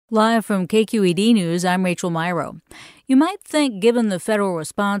Live from KQED News, I'm Rachel Myrow. You might think, given the federal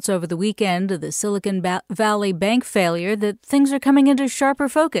response over the weekend to the Silicon Valley Bank failure, that things are coming into sharper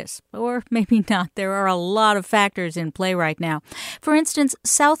focus. Or maybe not. There are a lot of factors in play right now. For instance,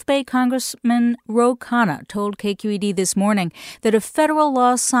 South Bay Congressman Ro Khanna told KQED this morning that a federal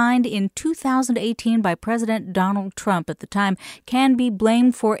law signed in 2018 by President Donald Trump at the time can be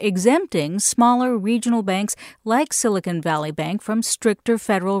blamed for exempting smaller regional banks like Silicon Valley Bank from stricter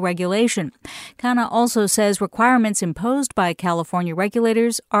federal regulation. Khanna also says requirements imposed by California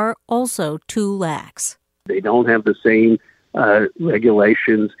regulators are also too lax. They don't have the same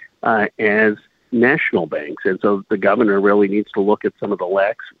regulations as national banks. And so the governor really needs to look at some of the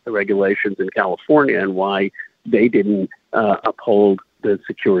lax regulations in California and why they didn't uphold the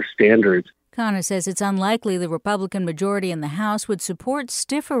secure standards. Khanna says it's unlikely the Republican majority in the House would support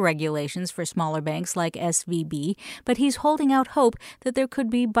stiffer regulations for smaller banks like SVB, but he's holding out hope that there could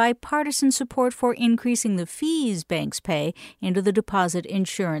be bipartisan support for increasing the fees banks pay into the Deposit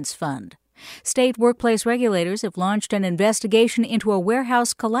Insurance Fund. State workplace regulators have launched an investigation into a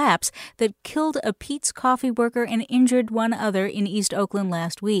warehouse collapse that killed a Peet's Coffee worker and injured one other in East Oakland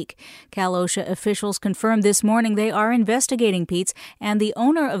last week. Cal OSHA officials confirmed this morning they are investigating Peet's and the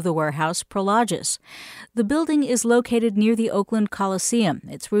owner of the warehouse, Prologis. The building is located near the Oakland Coliseum.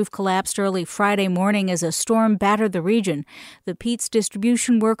 Its roof collapsed early Friday morning as a storm battered the region. The Peet's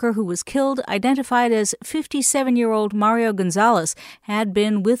distribution worker who was killed, identified as 57-year-old Mario Gonzalez, had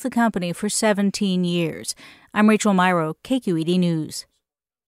been with the company for 17 years. I'm Rachel Myrow, KQED News.